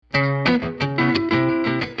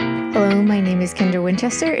My name is Kendra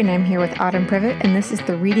Winchester, and I'm here with Autumn Privet, and this is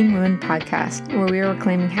the Reading Women podcast, where we are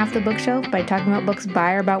reclaiming half the bookshelf by talking about books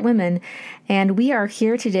by or about women. And we are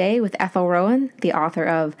here today with Ethel Rowan, the author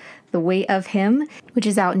of The Weight of Him, which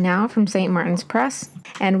is out now from St. Martin's Press.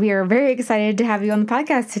 And we are very excited to have you on the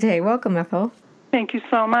podcast today. Welcome, Ethel. Thank you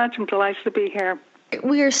so much. I'm delighted to be here.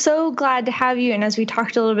 We are so glad to have you. And as we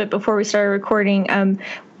talked a little bit before we started recording,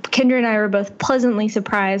 Kendra and I were both pleasantly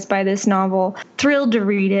surprised by this novel, thrilled to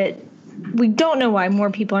read it. We don't know why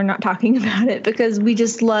more people are not talking about it, because we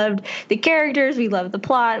just loved the characters, we loved the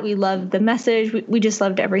plot, we loved the message, we just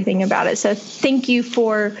loved everything about it. So thank you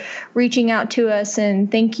for reaching out to us,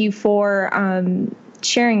 and thank you for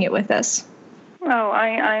sharing it with us. Oh,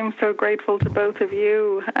 I'm so grateful to both of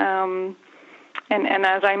you. And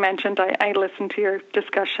as I mentioned, I listened to your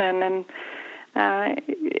discussion, and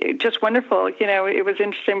just wonderful. You know, it was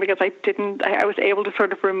interesting because I was able to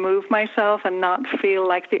sort of remove myself and not feel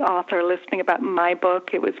like the author listening about my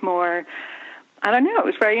book. It was more, I don't know, it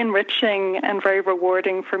was very enriching and very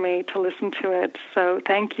rewarding for me to listen to it. So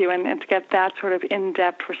thank you. And to get that sort of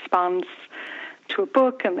in-depth response to a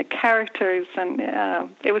book and the characters, and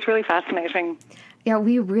it was really fascinating. Yeah,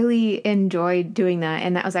 we really enjoyed doing that,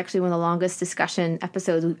 and that was actually one of the longest discussion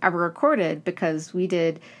episodes we've ever recorded, because we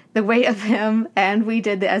did The Weight of Him and we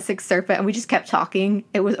did The Essex Serpent, and we just kept talking.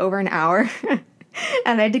 It was over an hour,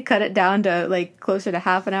 and I had to cut it down to like closer to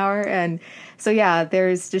half an hour. And so, yeah,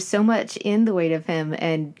 there's just so much in The Weight of Him,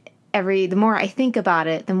 and the more I think about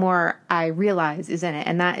it, the more I realize is in it,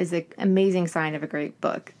 and that is an amazing sign of a great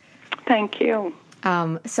book. Thank you.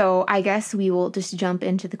 So I guess we will just jump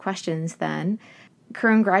into the questions then.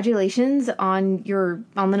 Congratulations on the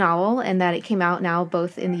novel, and that it came out now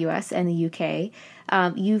both in the U.S. and the U.K.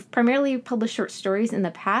 You've primarily published short stories in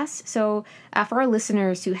the past, so for our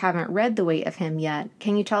listeners who haven't read The Weight of Him yet,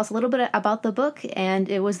 can you tell us a little bit about the book, and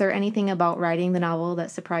was there anything about writing the novel that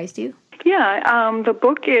surprised you? Yeah, the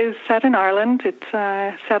book is set in Ireland. It's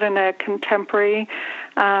set in a contemporary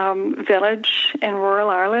village in rural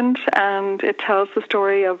Ireland, and it tells the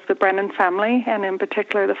story of the Brennan family, and in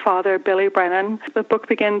particular the father, Billy Brennan. The book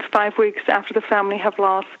begins 5 weeks after the family have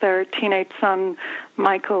lost their teenage son,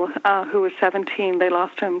 Michael, who was 17. They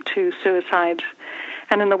lost him to suicide.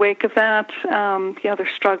 And in the wake of that, they're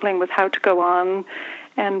struggling with how to go on.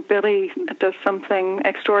 And Billy does something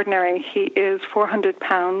extraordinary. He is 400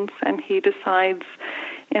 pounds, and he decides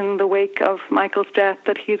in the wake of Michael's death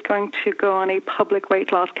that he's going to go on a public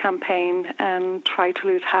weight loss campaign and try to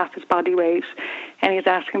lose half his body weight. And he's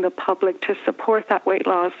asking the public to support that weight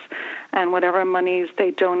loss, and whatever monies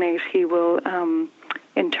they donate, he will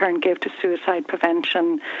in turn give to suicide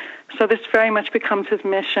prevention. So this very much becomes his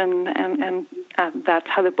mission, and that's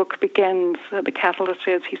how the book begins. The catalyst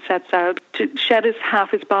is he sets out to shed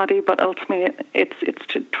half his body, but ultimately it's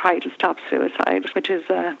to try to stop suicide, which is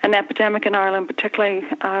an epidemic in Ireland, particularly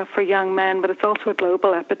for young men, but it's also a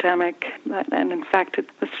global epidemic. And in fact,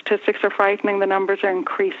 the statistics are frightening. The numbers are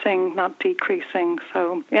increasing, not decreasing.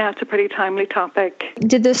 So yeah, it's a pretty timely topic.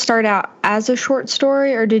 Did this start out as a short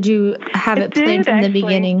story, or did you have it planned from the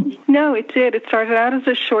beginning? No, it did. It started out as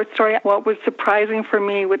a short story. What was surprising for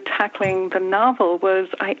me with tackling the novel was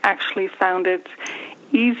I actually found it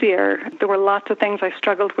easier. There were lots of things I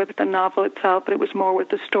struggled with the novel itself, but it was more with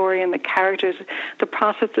the story and the characters, the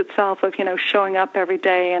process itself of, showing up every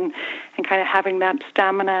day and kind of having that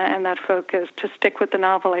stamina and that focus to stick with the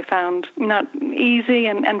novel. I found not easy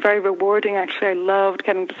and very rewarding. Actually, I loved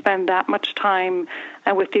getting to spend that much time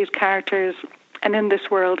with these characters and in this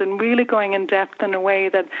world, and really going in depth in a way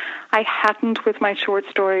that I hadn't with my short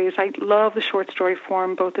stories. I love the short story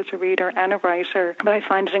form, both as a reader and a writer, but I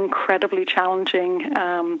find it incredibly challenging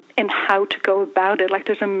in how to go about it. Like,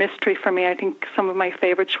 there's a mystery for me. I think some of my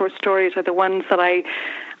favorite short stories are the ones that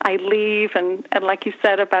I leave, and like you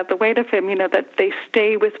said about The Weight of Him, that they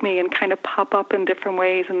stay with me and kind of pop up in different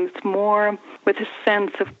ways, and it's more with a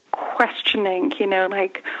sense of questioning,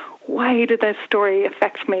 like, why did that story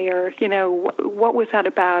affect me? Or, what was that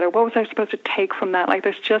about? Or what was I supposed to take from that? Like,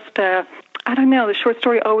 there's just I don't know, the short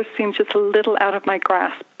story always seems just a little out of my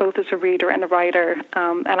grasp, both as a reader and a writer,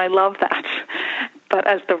 and I love that. But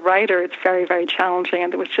as the writer, it's very, very challenging,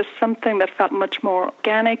 and there was just something that felt much more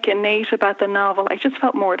organic, innate about the novel. I just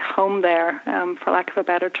felt more at home there, for lack of a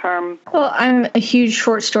better term. Well, I'm a huge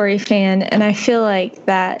short story fan, and I feel like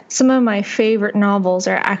that some of my favorite novels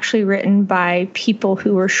are actually written by people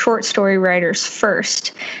who were short story writers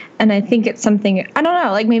first. And I think it's something, I don't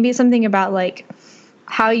know, like maybe it's something about like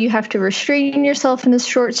how you have to restrain yourself in this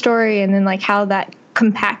short story, and then like how that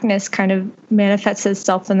compactness kind of manifests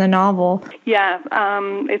itself in the novel. Yeah,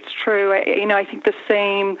 it's true. I think the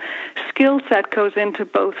same skill set goes into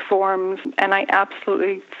both forms, and I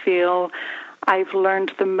absolutely feel I've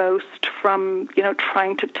learned the most from,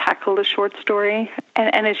 trying to tackle the short story.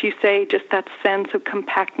 And as you say, just that sense of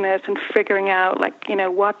compactness and figuring out,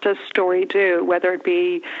 what does story do, whether it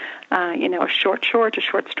be, a short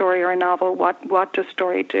story, or a novel, what does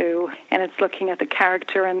story do? And it's looking at the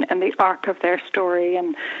character and the arc of their story.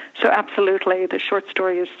 And so absolutely, the short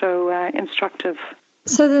story is so instructive.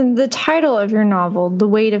 So then the title of your novel, The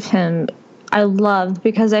Weight of Him, I loved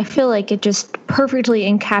because I feel like it just perfectly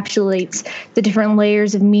encapsulates the different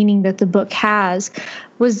layers of meaning that the book has.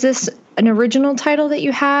 Was this an original title that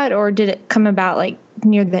you had, or did it come about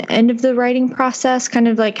near the end of the writing process? Kind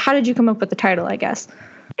of how did you come up with the title, I guess?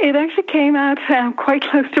 It actually came out quite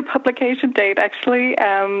close to publication date, actually.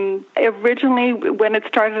 Originally, when it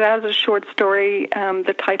started out as a short story,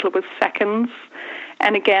 the title was Seconds.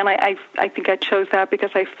 And again, I think I chose that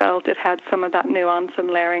because I felt it had some of that nuance and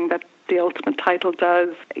layering that the ultimate title does.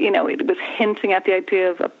 It was hinting at the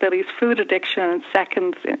idea of Billy's food addiction and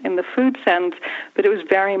seconds in the food sense, but it was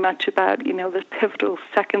very much about, the pivotal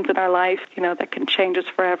seconds in our life, that can change us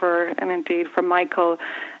forever. And indeed, for Michael,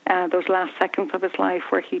 those last seconds of his life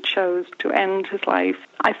where he chose to end his life.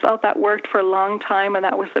 I felt that worked for a long time, and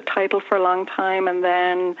that was the title for a long time. And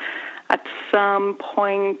then at some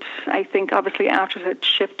point, I think obviously after it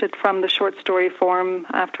shifted from the short story form,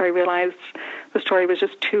 after I realized the story was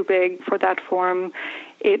just too big for that form,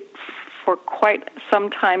 it for quite some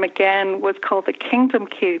time again was called The Kingdom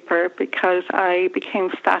Keeper, because I became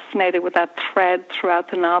fascinated with that thread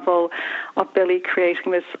throughout the novel of Billy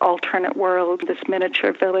creating this alternate world, this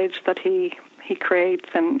miniature village that he creates,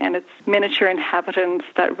 and its miniature inhabitants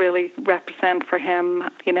that really represent for him,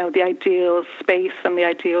 the ideal space and the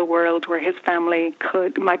ideal world where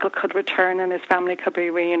Michael could return and his family could be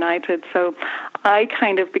reunited. So I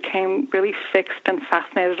kind of became really fixed and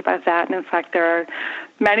fascinated about that. And in fact, there are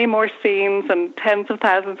many more scenes and tens of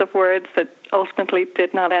thousands of words that ultimately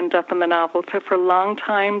did not end up in the novel. So for a long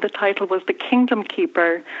time, the title was The Kingdom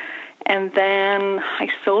Keeper. And then I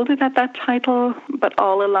sold it at that title, but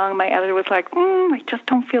all along my editor was like, I just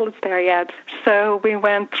don't feel it's there yet. So we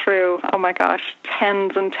went through, oh my gosh,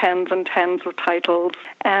 tens and tens and tens of titles.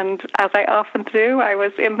 And as I often do, I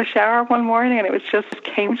was in the shower one morning and it just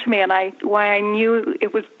came to me. And why I knew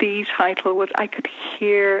it was the title was I could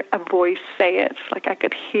hear a voice say it. I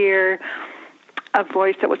could hear a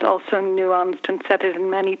voice that was also nuanced and said it in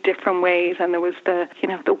many different ways. And there was the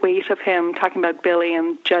weight of him, talking about Billy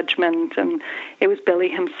and judgment, and it was Billy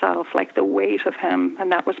himself, the weight of him,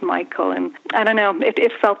 and that was Michael. And I don't know,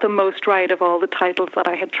 it felt the most right of all the titles that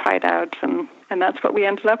I had tried out, and that's what we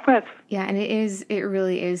ended up with. Yeah, and it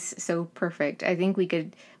really is so perfect. I think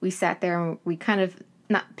we sat there and we kind of,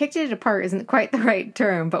 not picked it apart isn't quite the right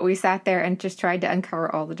term, but we sat there and just tried to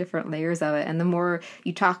uncover all the different layers of it. And the more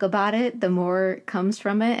you talk about it, the more comes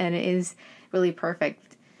from it, and it is really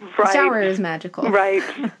perfect. Right. The shower is magical. Right.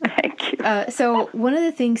 Thank you. So one of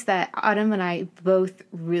the things that Autumn and I both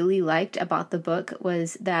really liked about the book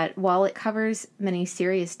was that while it covers many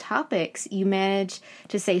serious topics, you manage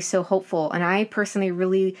to stay so hopeful. And I personally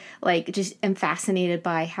really just am fascinated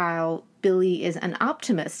by how Billy is an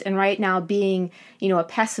optimist, and right now being, a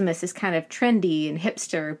pessimist is kind of trendy and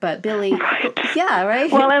hipster, but Billy, right. Yeah,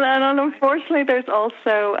 right? Well, and unfortunately there's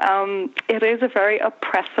also, it is a very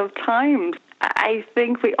oppressive time. I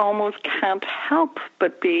think we almost can't help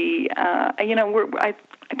but be, I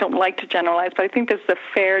don't like to generalize, but I think this is a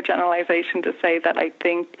fair generalization to say that I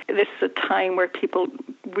think this is a time where people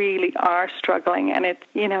really are struggling, and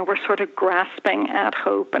we're sort of grasping at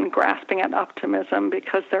hope and grasping at optimism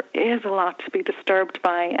because there is a lot to be disturbed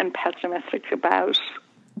by and pessimistic about.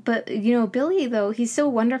 But, Billy, though, he's so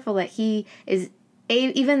wonderful that he is,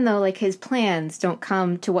 even though his plans don't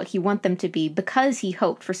come to what he wants them to be, because he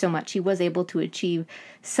hoped for so much, he was able to achieve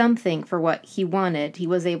something for what he wanted. He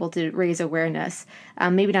was able to raise awareness,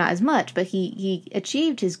 maybe not as much, but he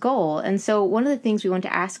achieved his goal. And so one of the things we wanted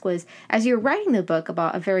to ask was, as you're writing the book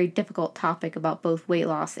about a very difficult topic about both weight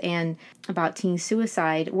loss and about teen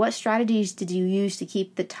suicide, what strategies did you use to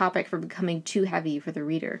keep the topic from becoming too heavy for the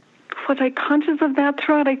reader? Was I conscious of that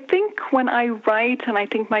throughout? I think when I write, and I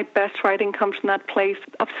think my best writing comes from that place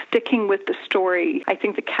of sticking with the story. I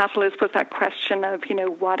think the catalyst was that question of,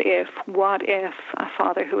 what if a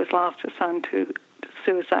father who has lost his son to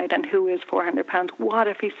suicide and who is 400 pounds, what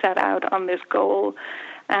if he set out on this goal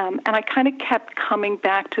And I kind of kept coming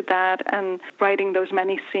back to that and writing those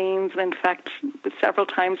many scenes, and in fact, several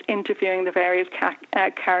times interviewing the various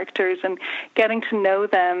characters and getting to know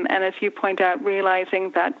them. And as you point out,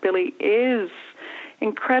 realizing that Billy is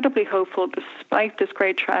incredibly hopeful despite this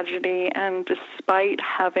great tragedy and despite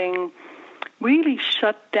having really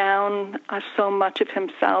shut down so much of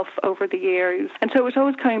himself over the years. And so it was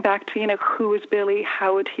always coming back to, who is Billy?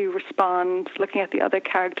 How would he respond? Looking at the other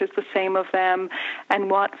characters, the same of them,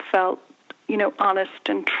 and what felt, honest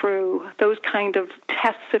and true. Those kind of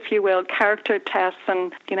tests, if you will, character tests.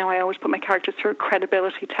 And, I always put my characters through a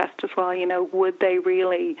credibility test as well. Would they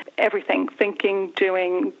really, everything, thinking,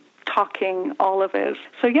 doing, talking, all of it.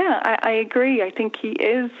 So yeah, I agree. I think he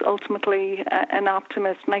is ultimately an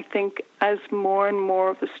optimist, and I think as more and more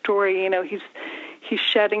of the story, he's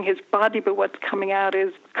shedding his body, but what's coming out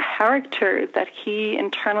is character that he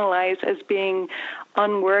internalized as being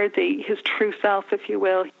unworthy, his true self, if you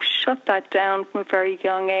will. He shut that down from a very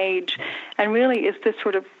young age, and really is this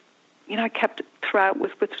sort of, I kept throughout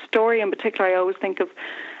with story in particular, I always think of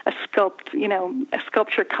a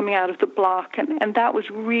sculpture coming out of the block, and that was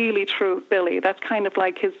really true of Billy. That's kind of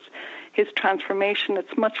like his transformation.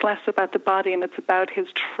 It's much less about the body, and it's about his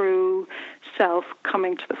true self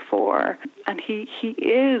coming to the fore. And he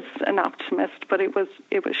is an optimist, but it was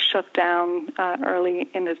shut down early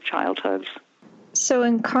in his childhood. So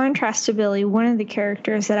in contrast to Billy, one of the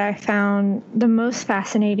characters that I found the most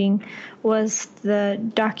fascinating was the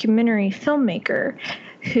documentary filmmaker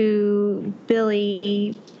who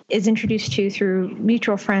Billy is introduced to through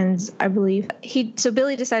mutual friends, I believe. So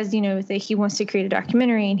Billy decides, that he wants to create a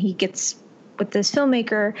documentary, and he gets with this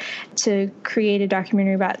filmmaker to create a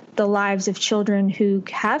documentary about the lives of children who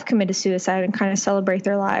have committed suicide and kind of celebrate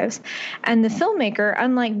their lives. And the filmmaker,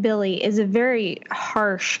 unlike Billy, is a very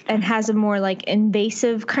harsh and has a more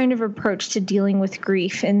invasive kind of approach to dealing with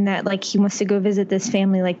grief, in that he wants to go visit this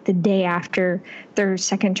family the day after their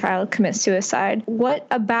second child commits suicide. What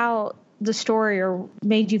about the story or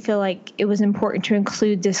made you feel like it was important to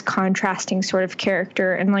include this contrasting sort of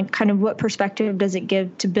character, and kind of what perspective does it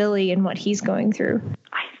give to Billy and what he's going through?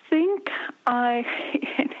 I think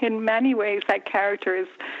in many ways that character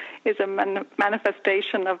is a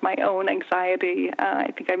manifestation of my own anxiety.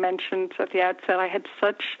 I think I mentioned at the outset I had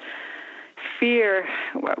such fear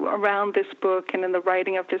around this book and in the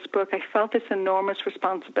writing of this book. I felt this enormous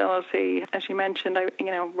responsibility. As you mentioned,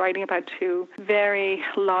 writing about two very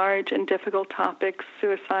large and difficult topics,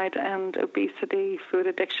 suicide and obesity, food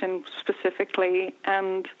addiction specifically.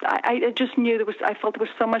 And I just knew I felt there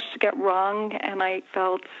was so much to get wrong, and I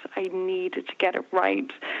felt I needed to get it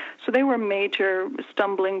right. So they were major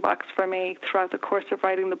stumbling blocks for me throughout the course of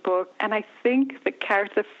writing the book. And I think the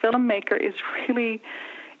character, the filmmaker, is really,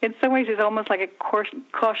 in some ways, it's almost like a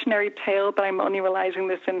cautionary tale, but I'm only realizing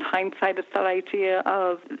this in hindsight. It's that idea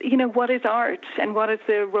of, what is art and what is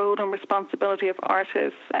the role and responsibility of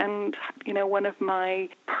artists. And, one of my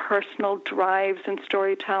personal drives in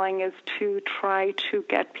storytelling is to try to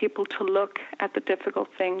get people to look at the difficult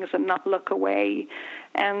things and not look away.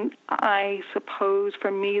 And I suppose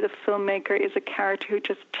for me, the filmmaker is a character who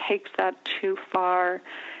just takes that too far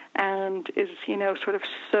and is, sort of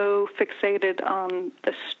so fixated on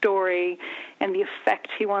the story and the effect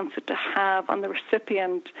he wants it to have on the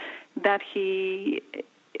recipient that he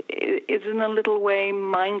is in a little way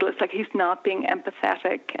mindless, like he's not being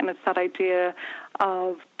empathetic. And it's that idea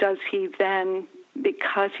of, does he then,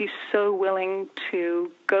 because he's so willing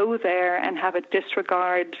to go there and have a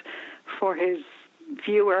disregard for his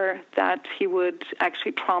viewer, that he would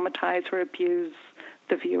actually traumatize or abuse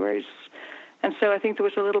the viewers. And so I think there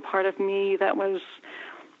was a little part of me that was,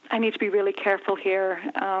 I need to be really careful here.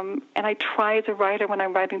 And I try as a writer, when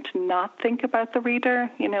I'm writing, to not think about the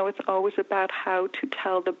reader. It's always about how to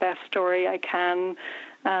tell the best story I can,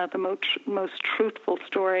 the most truthful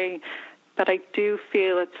story. But I do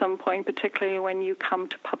feel at some point, particularly when you come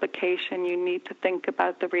to publication, you need to think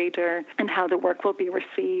about the reader and how the work will be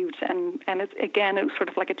received. And it was sort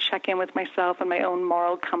of like a check-in with myself and my own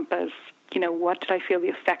moral compass. What did I feel the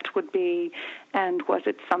effect would be, and was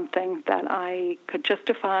it something that I could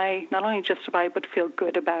not only justify, but feel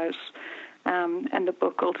good about? And the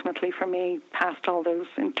book ultimately, for me, passed all those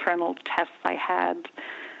internal tests I had.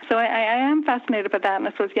 So I am fascinated by that, and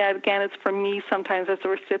I suppose, again, it's for me sometimes as a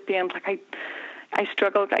recipient, I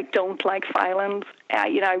struggle. I don't like violence.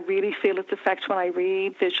 I really feel its effects when I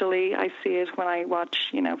read visually. I see it when I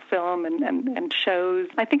watch, film and shows.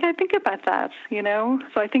 I think about that, So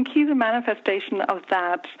I think he's a manifestation of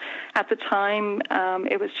that. At the time,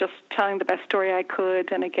 it was just telling the best story I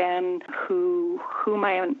could, and again, who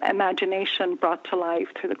my imagination brought to life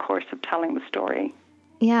through the course of telling the story.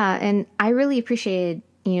 Yeah, and I really appreciated,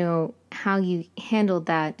 how you handled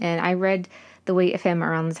that. And I read The Weight of Him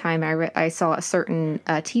around the time I saw a certain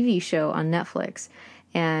TV show on Netflix.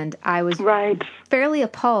 And I was fairly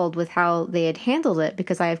appalled with how they had handled it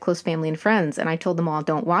because I have close family and friends. And I told them all,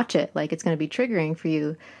 don't watch it. Like, it's going to be triggering for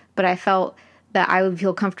you. But I felt that I would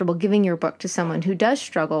feel comfortable giving your book to someone who does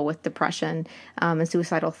struggle with depression and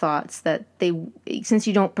suicidal thoughts, that since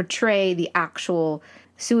you don't portray the actual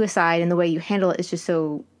suicide and the way you handle it is just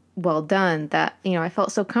so well done, that, I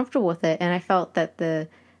felt so comfortable with it. And I felt that the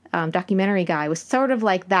documentary guy was sort of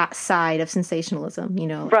like that side of sensationalism,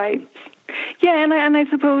 Right. Yeah, and I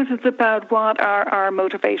suppose it's about what are our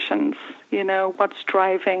motivations, what's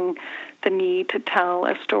driving the need to tell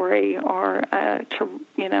a story or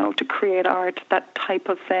to create art, that type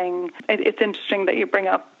of thing. It's interesting that you bring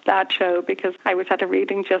up that show because I was at a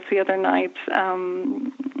reading just the other night.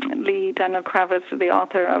 Lee Daniel Kravitz, the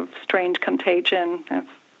author of Strange Contagion, it's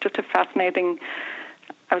just a fascinating,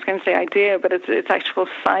 I was going to say idea, but it's actual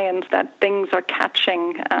science that things are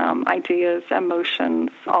catching ideas,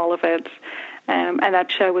 emotions, all of it. And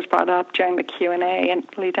that show was brought up during the Q&A, and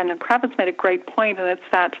Lee Daniel Kravitz made a great point, and it's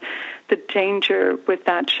that the danger with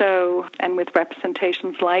that show and with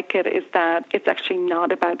representations like it is that it's actually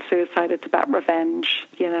not about suicide, it's about revenge,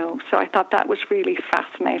 So I thought that was really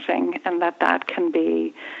fascinating, and that can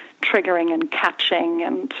be triggering and catching,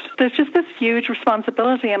 and there's just this huge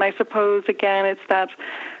responsibility. And I suppose again it's that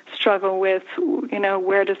struggle with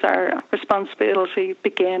where does our responsibility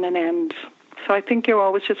begin and end. So I think you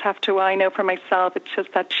always just have to, I know for myself, it's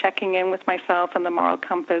just that checking in with myself and the moral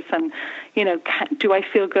compass and, do I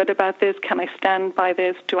feel good about this? Can I stand by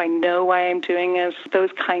this? Do I know why I'm doing it?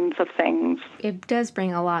 Those kinds of things. It does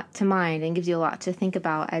bring a lot to mind and gives you a lot to think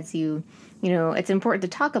about as it's important to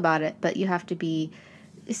talk about it, but you have to be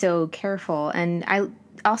so careful. And I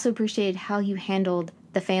also appreciated how you handled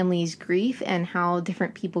the family's grief and how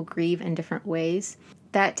different people grieve in different ways.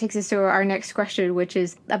 That takes us to our next question, which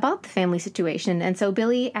is about the family situation. And so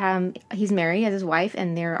Billy, he's married, has his wife,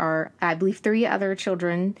 and there are, I believe, 3 other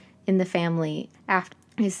children in the family after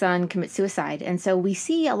his son commits suicide. And so we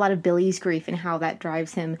see a lot of Billy's grief and how that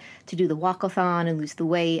drives him to do the walkathon and lose the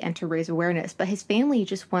weight and to raise awareness. But his family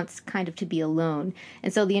just wants kind of to be alone.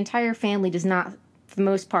 And so the entire family does not, for the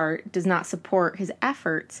most part, does not support his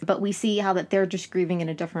efforts. But we see how that they're just grieving in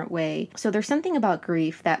a different way. So there's something about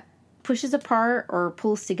grief that pushes apart or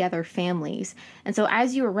pulls together families. And so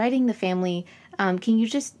as you were writing the family, can you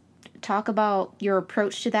just talk about your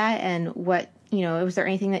approach to that and what, was there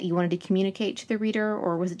anything that you wanted to communicate to the reader,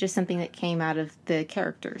 or was it just something that came out of the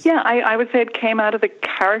characters? Yeah, I would say it came out of the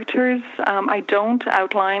characters. I don't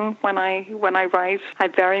outline when I write. I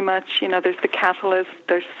very much, there's the catalyst,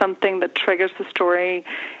 there's something that triggers the story.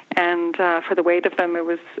 And for The Weight of Them, it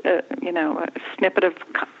was, a snippet of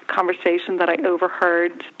conversation that I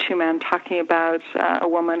overheard 2 men talking about a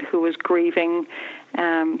woman who was grieving.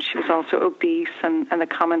 She was also obese, and the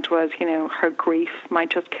comment was, her grief might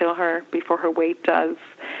just kill her before her weight does.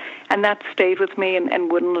 And that stayed with me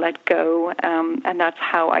and wouldn't let go. And that's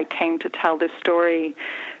how I came to tell this story.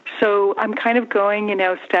 So I'm kind of going,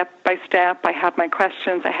 step by step. I have my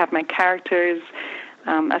questions, I have my characters.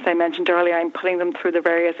 As I mentioned earlier, I'm putting them through the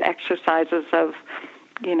various exercises of,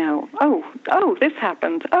 this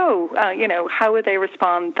happened. How would they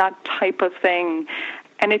respond? That type of thing.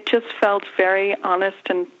 And it just felt very honest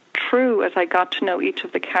and true as I got to know each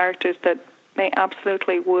of the characters that they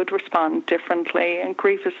absolutely would respond differently. And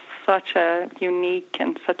grief is such a unique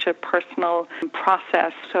and such a personal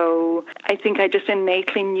process. So I think I just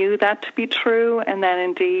innately knew that to be true. And then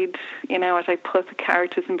indeed, as I put the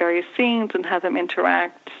characters in various scenes and had them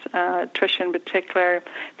interact, Tricia in particular,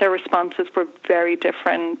 their responses were very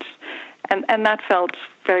different. And that felt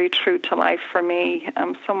very true to life for me.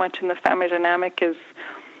 So much in the family dynamic is,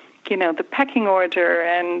 the pecking order,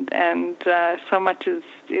 and so much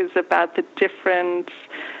is about the different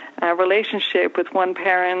relationship with one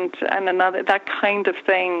parent and another, that kind of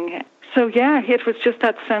thing. So yeah, it was just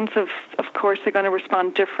that sense of course they're going to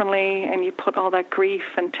respond differently, and you put all that grief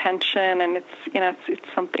and tension, and it's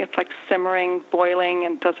something, it's like simmering, boiling,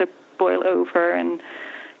 and does it boil over, and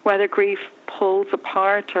whether grief pulls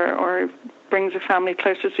apart or brings a family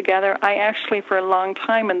closer together. I actually, for a long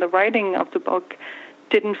time in the writing of the book,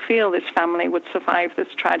 didn't feel this family would survive this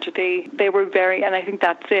tragedy. They were and I think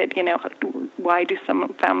that's it, why do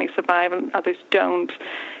some families survive and others don't?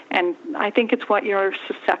 And I think it's what you're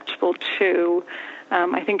susceptible to.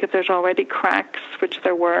 I think if there's already cracks, which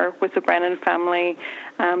there were with the Brennan family,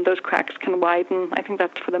 those cracks can widen. I think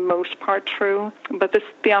that's for the most part true. But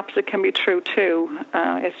the opposite can be true too.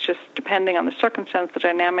 It's just depending on the circumstance, the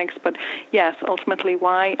dynamics. But yes, ultimately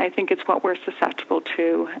why? I think it's what we're susceptible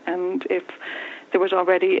to. And if there was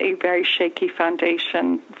already a very shaky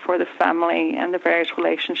foundation for the family and the various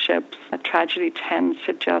relationships, a tragedy tends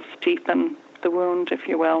to just deepen the wound, if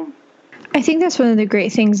you will. I think that's one of the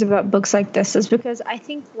great things about books like this is because I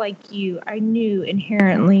think, like you, I knew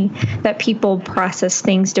inherently that people process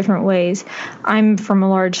things different ways. I'm from a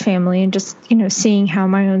large family and just, seeing how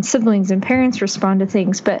my own siblings and parents respond to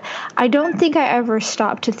things. But I don't think I ever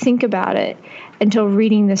stopped to think about it until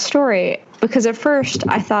reading this story, because at first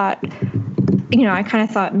I thought, I kind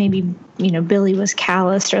of thought maybe, Billy was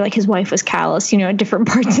calloused or like his wife was calloused, at different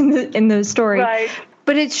parts in the story. Right.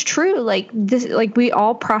 But it's true, we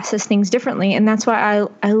all process things differently. And that's why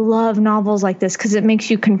I love novels like this, because it makes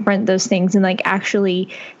you confront those things and actually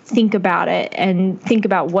think about it and think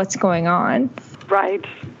about what's going on. Right.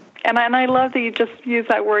 And I love that you just use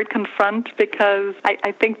that word confront, because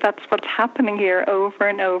I think that's what's happening here over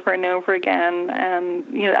and over and over again.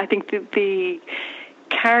 And, I think the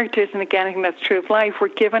characters, and again, I think that's true of life, we're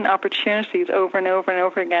given opportunities over and over and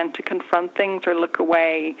over again to confront things or look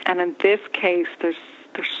away. And in this case, there's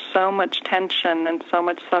so much tension and so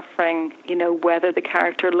much suffering. Whether the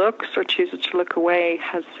character looks or chooses to look away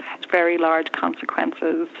has very large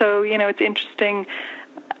consequences. So, it's interesting.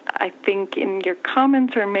 I think in your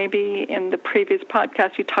comments, or maybe in the previous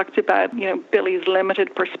podcast, you talked about, Billy's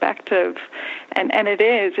limited perspective. And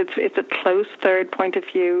it's a close third point of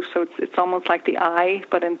view. So it's almost like the I,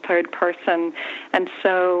 but in third person. And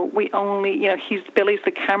so we only, Billy's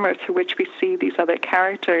the camera through which we see these other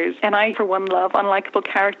characters. And I, for one, love unlikable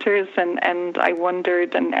characters. And I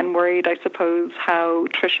wondered and worried, I suppose, how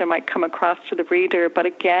Tricia might come across to the reader. But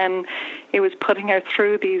again, it was putting her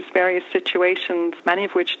through these various situations, many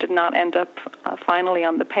of which did not end up finally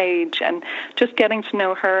on the page, and just getting to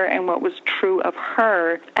know her and what was true of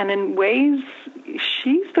her. And in ways,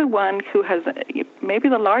 she's the one who has maybe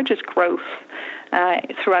the largest growth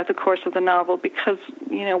throughout the course of the novel, because,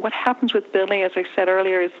 what happens with Billy, as I said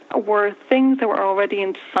earlier, were things that were already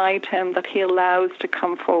inside him that he allows to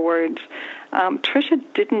come forward. Tricia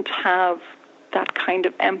didn't have that kind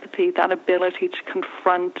of empathy, that ability to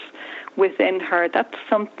confront within her. That's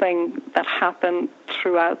something that happened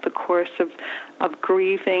throughout the course of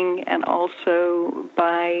grieving, and also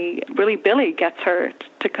by really Billy gets her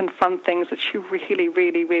to confront things that she really,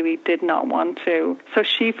 really, really did not want to. So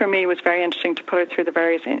she, for me, was very interesting to put her through the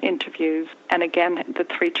various interviews. And again, the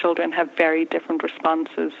three children have very different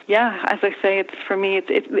responses. Yeah, as I say,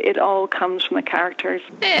 it all comes from the characters.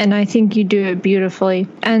 And I think you do it beautifully.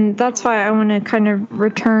 And that's why I want to kind of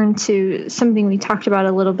return to something we talked about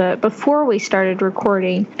a little bit before we started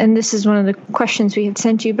recording. And this is one of the questions we had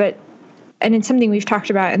sent you, and it's something we've talked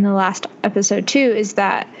about in the last episode too, is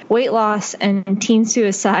that weight loss and teen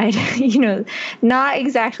suicide, not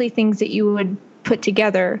exactly things that you would put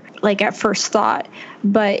together like at first thought,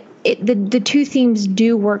 but the two themes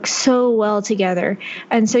do work so well together.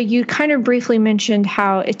 And so you kind of briefly mentioned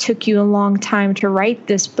how it took you a long time to write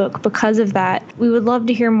this book because of that. We would love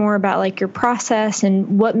to hear more about your process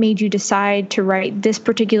and what made you decide to write this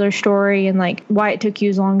particular story, and why it took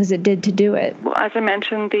you as long as it did to do it. Well, as I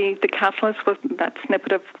mentioned, the catalyst was that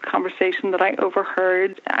snippet of conversation that I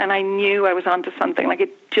overheard, and I knew I was onto something.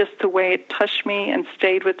 Just the way it touched me and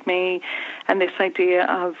stayed with me, and this idea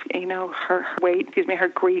of, her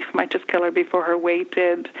grief might just kill her before her weight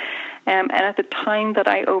did. And at the time that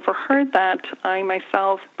I overheard that, I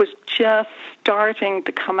myself was just starting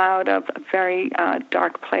to come out of a very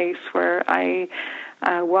dark place where I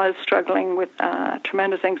was struggling with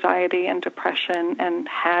tremendous anxiety and depression, and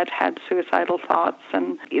had suicidal thoughts.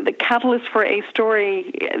 And the catalyst for a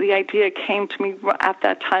story, the idea came to me at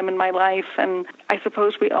that time in my life. And I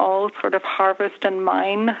suppose we all sort of harvest and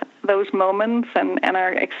mine those moments and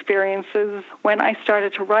our experiences. When I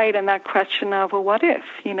started to write, and that question of, well, what if?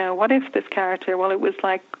 What if this character? Well, it was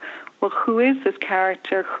like, well, who is this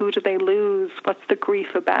character? Who do they lose? What's the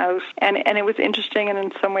grief about? And it was interesting and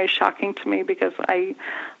in some ways shocking to me, because I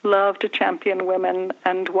love to champion women,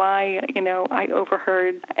 and why, I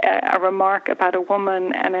overheard a remark about a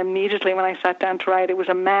woman, and immediately when I sat down to write, it was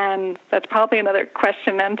a man. That's probably another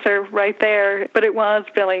question answer right there. But it was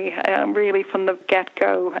Billy, really from the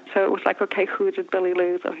get-go. So it was like, okay, who did Billy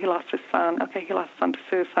lose? Oh, he lost his son. Okay, he lost his son to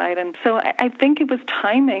suicide. And so I think it was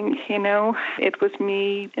timing, It was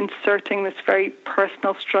me inserting this very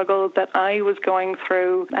personal struggle that I was going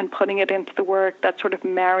through and putting it into the work, that sort of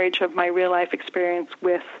marriage of my real life experience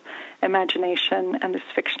with imagination and this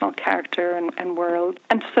fictional character and world.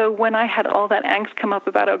 And so when I had all that angst come up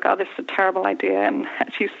about, oh God, this is a terrible idea, and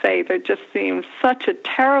as you say, there just seems such a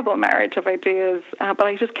terrible marriage of ideas, but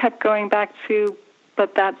I just kept going back to,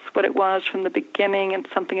 but that's what it was from the beginning, and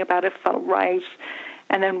something about it felt right.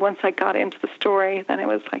 And then once I got into the story, then it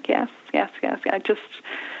was like, yes. I just,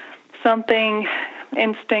 something,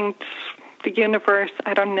 instinct, the universe,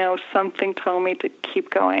 I don't know, something told me to keep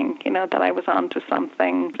going, that I was onto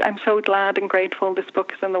something. I'm so glad and grateful this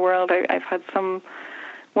book is in the world. I've had some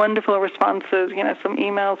wonderful responses, some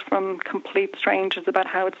emails from complete strangers about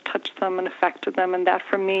how it's touched them and affected them, and that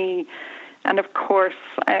for me. And of course,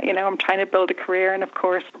 I'm trying to build a career, and of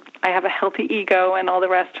course, I have a healthy ego and all the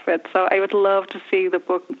rest of it. So I would love to see the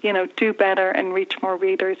book, do better and reach more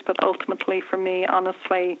readers. But ultimately, for me,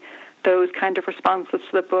 honestly, those kind of responses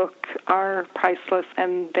to the book are priceless,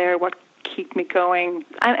 and they're what keep me going.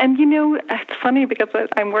 And it's funny because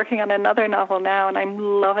I'm working on another novel now, and I'm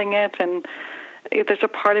loving it. And there's a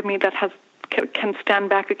part of me that can stand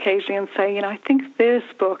back occasionally and say, I think this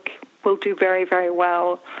book will do very, very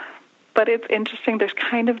well. But it's interesting,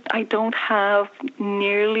 I don't have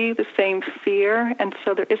nearly the same fear, and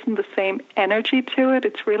so there isn't the same energy to it.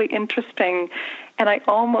 It's really interesting, and I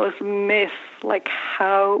almost miss,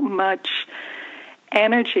 how much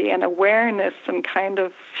energy and awareness and kind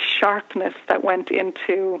of sharpness that went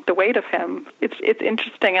into The Weight of Him. It's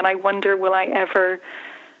interesting, and I wonder, will I ever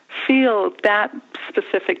feel that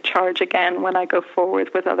specific charge again when I go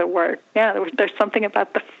forward with other work. Yeah, there's something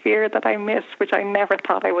about the fear that I miss, which I never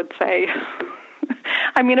thought I would say.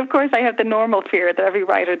 I mean, of course, I have the normal fear that every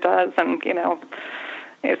writer does, and,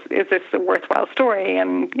 is this a worthwhile story?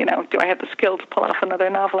 And, do I have the skill to pull off another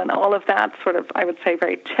novel? And all of that sort of, I would say,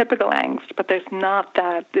 very typical angst, but there's not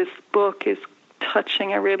that. This book is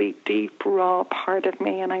touching a really deep, raw part of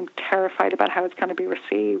me, and I'm terrified about how it's going to be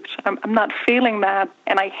received. I'm not feeling that,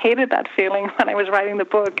 and I hated that feeling when I was writing the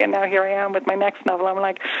book, and now here I am with my next novel. I'm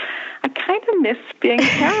like, I kind of miss being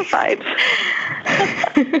terrified,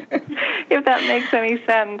 if that makes any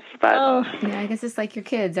sense. But yeah, I guess it's like your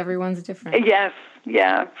kids. Everyone's different. Yes,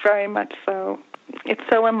 yeah, very much so. It's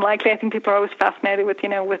so unlikely. I think people are always fascinated with,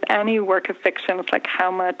 with any work of fiction. It's like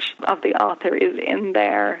how much of the author is in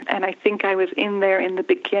there. And I think I was in there in the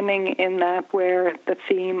beginning in that where the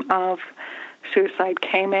theme of suicide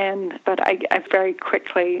came in. But I very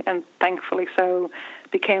quickly, and thankfully so,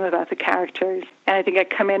 became about the characters. And I think I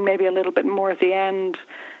come in maybe a little bit more at the end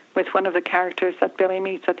with one of the characters that Billy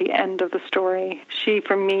meets at the end of the story. She,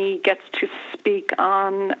 for me, gets to speak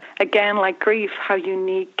on, again, like grief, how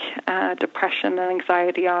unique depression and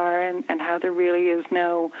anxiety are, and how there really is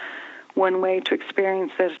no one way to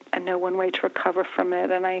experience it and no one way to recover from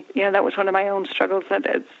it. And that was one of my own struggles, that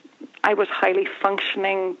I was highly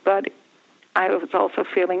functioning, but I was also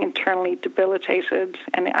feeling internally debilitated,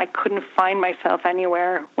 and I couldn't find myself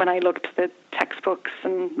anywhere when I looked at the textbooks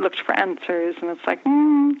and looked for answers. And it's like,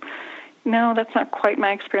 no, that's not quite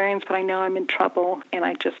my experience, but I know I'm in trouble. And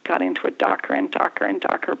I just got into a darker and darker and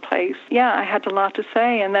darker place. Yeah, I had a lot to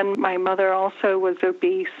say. And then my mother also was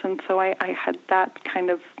obese, and so I had that kind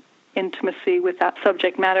of intimacy with that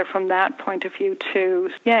subject matter from that point of view too.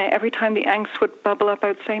 Yeah, every time the angst would bubble up, I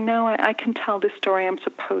would say, no, I can tell this story. I'm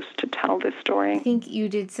supposed to tell this story. I think you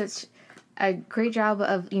did such a great job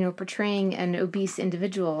of, portraying an obese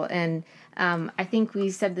individual. And I think we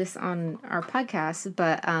said this on our podcast,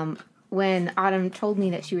 but when Autumn told me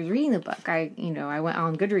that she was reading the book, I went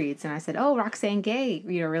on Goodreads and I said, oh, Roxane Gay,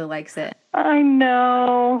 really likes it. I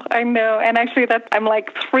know. And actually, I'm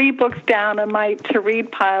like 3 books down on my to-read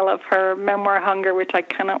pile of her memoir, Hunger, which I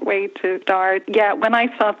cannot wait to start. Yeah, when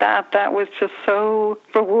I saw that was just so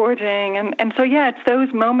rewarding. And so, yeah, it's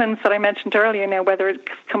those moments that I mentioned earlier, whether it's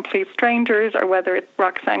complete strangers or whether it's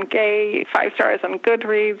Roxane Gay, 5 stars on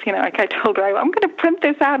Goodreads. Like I told her, I'm going to print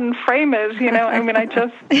this out and frame it. I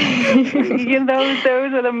just,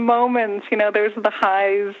 those are the moments, those are the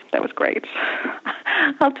highs. That was great.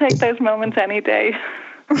 I'll take those moments any day.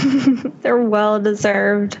 They're well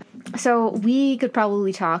deserved. So we could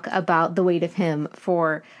probably talk about The Weight of Him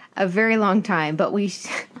for a very long time, but we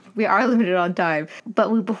are limited on time.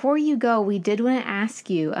 But before you go, we did want to ask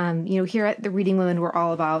you, here at the Reading Women, we're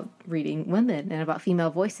all about reading women and about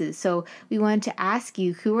female voices. So we wanted to ask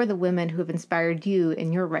you, who are the women who have inspired you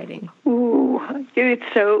in your writing? Ooh,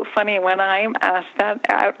 it's so funny. When I'm asked that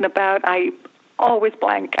out and about, I always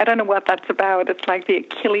blank. I don't know what that's about. It's like the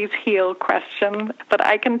Achilles heel question. But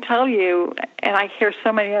I can tell you, and I hear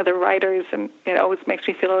so many other writers, and it always makes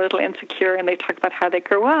me feel a little insecure, and they talk about how they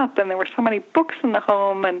grew up, and there were so many books in the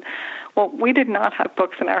home, and well, we did not have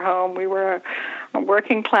books in our home. We were a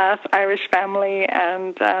working class Irish family,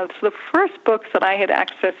 and so the first books that I had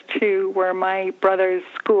access to were my brother's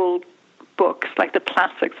school books, like the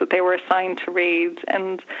classics that they were assigned to read.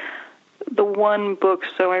 And the one book,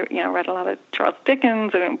 so I read a lot of Charles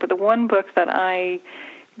Dickens, but the one book that I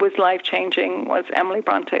was life-changing was Emily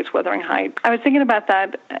Bronte's Wuthering Heights. I was thinking about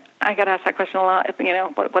that. I got asked that question a lot,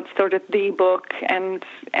 what's sort of the book? And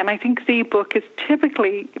I think the book is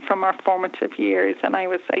typically from our formative years, and I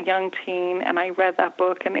was a young teen, and I read that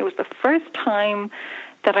book, and it was the first time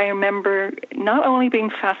that I remember not only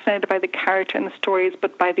being fascinated by the character and the stories,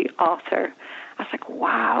 but by the author. I was like,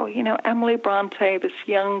 wow, Emily Bronte, this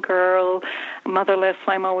young girl, motherless.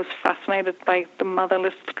 I'm always fascinated by the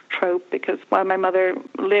motherless trope because while my mother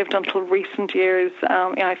lived until recent years,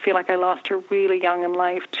 I feel like I lost her really young in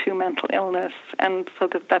life to mental illness. And so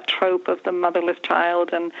that trope of the motherless child.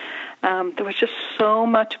 And there was just so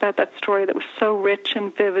much about that story that was so rich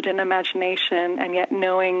and vivid in imagination. And yet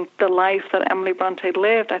knowing the life that Emily Bronte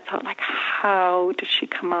lived, I thought, like, how did she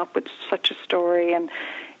come up with such a story? And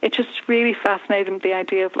it just really fascinated me, the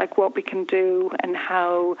idea of like what we can do and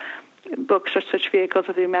how books are such vehicles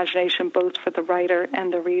of the imagination, both for the writer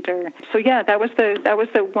and the reader. So yeah, that was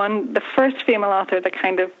the first female author that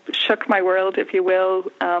kind of shook my world, if you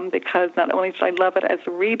will, because not only did I love it as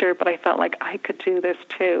a reader, but I felt like I could do this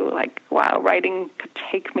too. Like, wow, writing could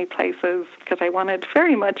take me places, because I wanted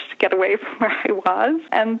very much to get away from where I was.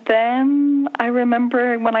 And then I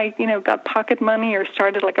remember when I, got pocket money or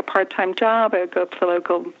started like a part-time job, I would go to the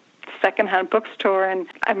local secondhand bookstore, and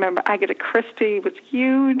I remember Agatha Christie was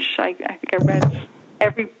huge. I think I read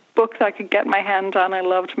every book that I could get my hand on. I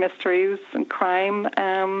loved mysteries and crime.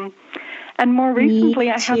 And more recently,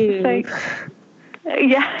 I have to say,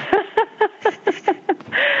 yeah.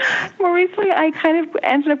 More recently, I kind of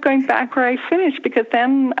ended up going back where I finished, because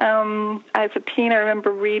then as a teen, I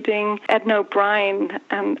remember reading Edna O'Brien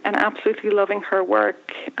and absolutely loving her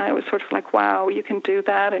work. I was sort of like, wow, you can do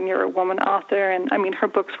that, and you're a woman author. And I mean, her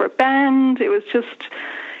books were banned. It was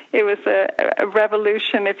a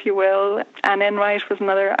revolution, if you will. Anne Enright was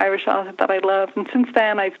another Irish author that I loved. And since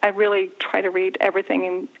then, I really try to read everything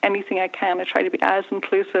and anything I can. I try to be as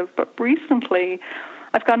inclusive. But recently,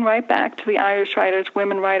 I've gone right back to the Irish writers,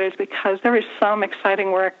 women writers, because there is some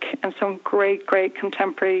exciting work and some great, great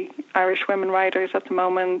contemporary Irish women writers at the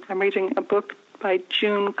moment. I'm reading a book by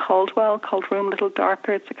June Caldwell called Room Little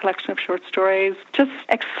Darker. It's a collection of short stories, just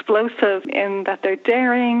explosive in that they're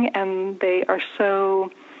daring and they are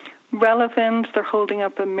so relevant. They're holding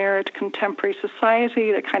up a mirror to contemporary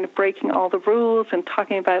society. They're kind of breaking all the rules and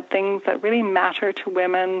talking about things that really matter to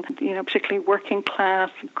women, particularly working class,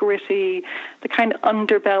 gritty, the kind of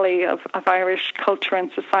underbelly of Irish culture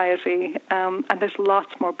and society. And there's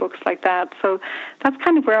lots more books like that. So that's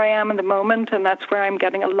kind of where I am in the moment, and that's where I'm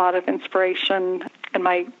getting a lot of inspiration. And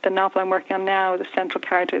the novel I'm working on now, the central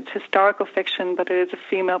character, it's historical fiction, but it is a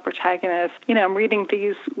female protagonist. I'm reading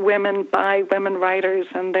these women by women writers,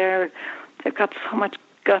 and they've got so much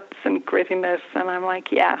guts and grittiness, and I'm like,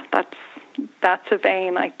 yeah, that's a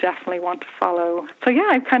vein I definitely want to follow. So yeah,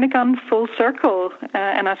 I've kind of gone full circle.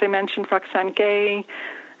 And as I mentioned, Roxane Gay.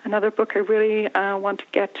 Another book I really want to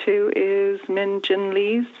get to is Min Jin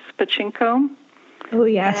Lee's Pachinko. Oh,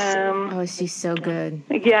 yes. She's so good.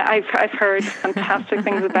 Yeah, I've heard fantastic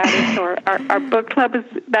things about it. So our book club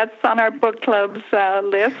that's on our book club's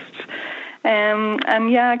list.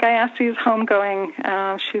 And yeah, Gayatri is homegoing.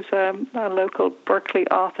 She's a local Berkeley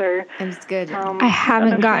author. And it's good. I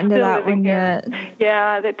haven't gotten to that one yet.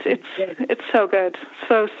 Yeah, it's so good.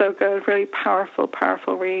 So good. Really powerful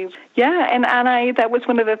read. Yeah, and that was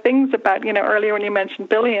one of the things about, earlier when you mentioned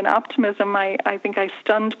Billy and optimism, I think I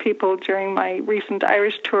stunned people during my recent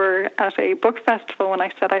Irish tour at a book festival when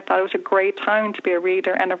I said I thought it was a great time to be a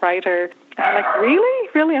reader and a writer. And I'm like,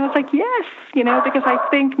 really? And I was like, yes, because I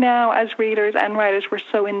think now as readers and writers, we're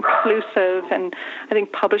so inclusive, and I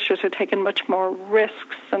think publishers are taking much more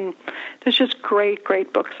risks, and there's just great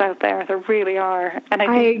books out there. There really are. And I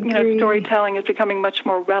think, storytelling is becoming much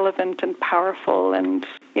more relevant and powerful, and,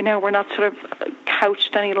 we're not sort of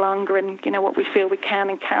couched any longer in, what we feel we can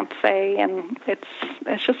and can't say, and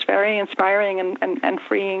it's just very inspiring and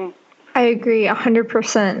freeing. I agree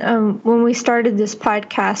 100%. When we started this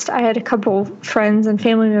podcast, I had a couple friends and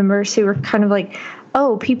family members who were kind of like,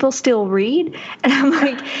 oh, people still read? And I'm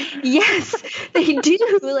like, yes, they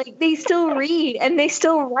do. Like, they still read and they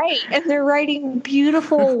still write, and they're writing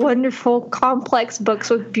beautiful, wonderful, complex books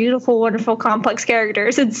with beautiful, wonderful, complex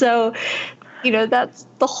characters. And so, that's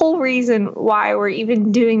the whole reason why we're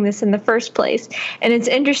even doing this in the first place. And it's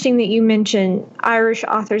interesting that you mention Irish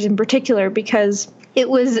authors in particular, because it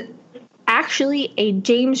was actually a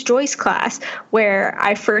James Joyce class where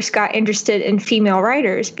I first got interested in female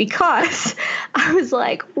writers, because I was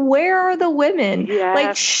like, where are the women? Yes.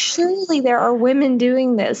 Like, surely there are women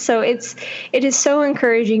doing this. So it is so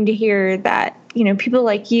encouraging to hear that, people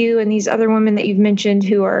like you and these other women that you've mentioned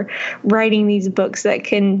who are writing these books that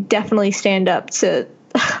can definitely stand up to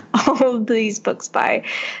all of these books by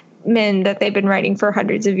men that they've been writing for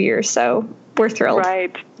hundreds of years. So we're thrilled.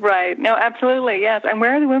 Right. No, absolutely, yes. And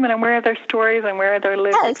where are the women, and where are their stories, and where are their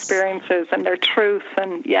lived experiences and their truth?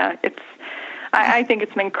 And I think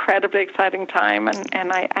it's an incredibly exciting time,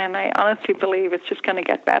 and I honestly believe it's just going to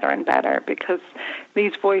get better and better, because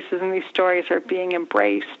these voices and these stories are being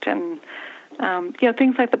embraced. And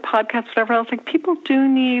things like the podcast, whatever else, like, people do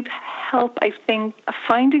need help, I think,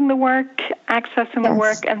 finding the work, accessing the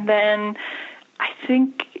work, and then I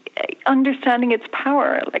think understanding its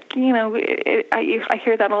power. Like, I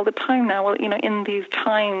hear that all the time now. Well, in these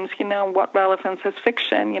times, what relevance has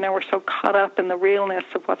fiction? We're so caught up in the realness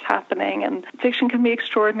of what's happening, and fiction can be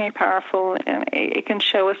extraordinarily powerful, and it can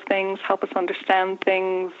show us things, help us understand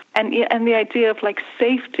things. And the idea of, like,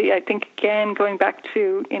 safety, I think, again, going back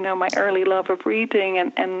to, my early love of reading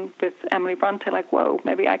and with Emily Bronte, like, whoa,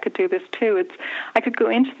 maybe I could do this too. I could go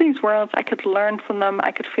into these worlds, I could learn from them,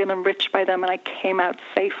 I could feel enriched by them, and I came out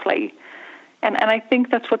safely. And I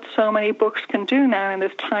think that's what so many books can do now in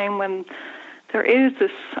this time, when there is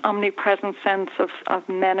this omnipresent sense of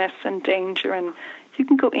menace and danger, and you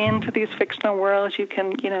can go into these fictional worlds, you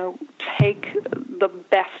can, take the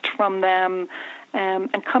best from them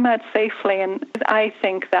and come out safely. And I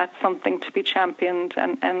think that's something to be championed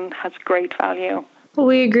and has great value. Well,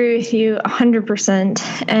 we agree with you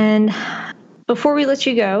 100%. And before we let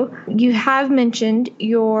you go, you have mentioned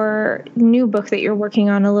your new book that you're working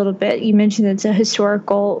on a little bit. You mentioned it's a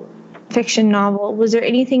historical fiction novel. Was there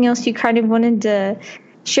anything else you kind of wanted to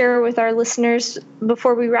share with our listeners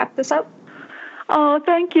before we wrap this up? Oh,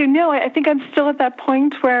 thank you. No, I think I'm still at that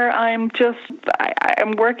point where I'm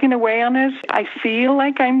working away on it. I feel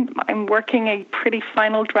like I'm working a pretty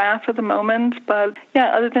final draft at the moment. But yeah,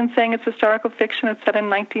 other than saying it's historical fiction, it's set in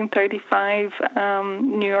 1935,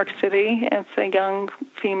 New York City. It's a young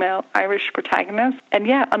female Irish protagonist. And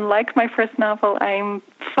yeah, unlike my first novel,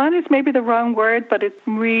 fun is maybe the wrong word, but it's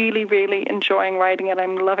really, really enjoying writing it.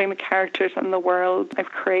 I'm loving the characters and the world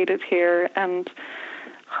I've created here. And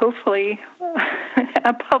hopefully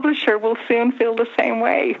a publisher will soon feel the same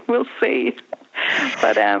way. We'll see.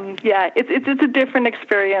 But it's a different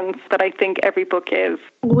experience that I think every book is.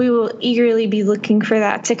 We will eagerly be looking for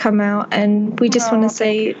that to come out, and we just want to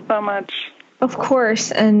say thank you so much. Of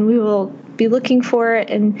course, and we will be looking for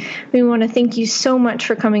it, and we want to thank you so much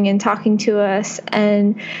for coming and talking to us.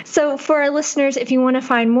 And so for our listeners, if you want to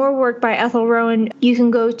find more work by Ethel Rowan, you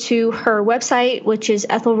can go to her website, which is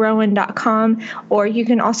ethelrowan.com, or you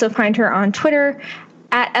can also find her on Twitter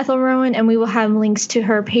at Ethel Rowan, and we will have links to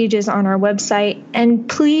her pages on our website. And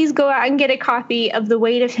please go out and get a copy of The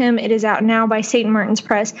Weight of Him. It is out now by St. Martin's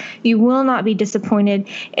Press. You will not be disappointed.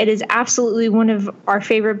 It is absolutely one of our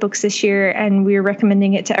favorite books this year, and we are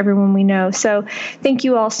recommending it to everyone we know. So thank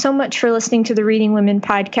you all so much for listening to the Reading Women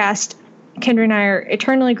podcast. Kendra and I are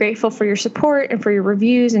eternally grateful for your support and for your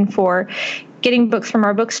reviews and for getting books from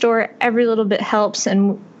our bookstore. Every little bit helps,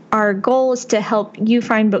 and our goal is to help you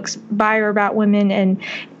find books by or about women, and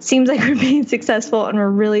it seems like we're being successful, and we're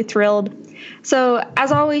really thrilled. So,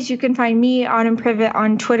 as always, you can find me, Autumn Privet,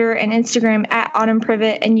 on Twitter and Instagram at Autumn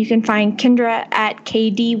Privet, and you can find Kendra at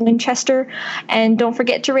KD Winchester. And don't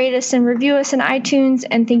forget to rate us and review us in iTunes.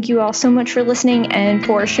 And thank you all so much for listening and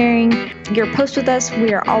for sharing your post with us.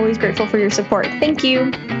 We are always grateful for your support. Thank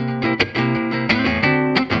you.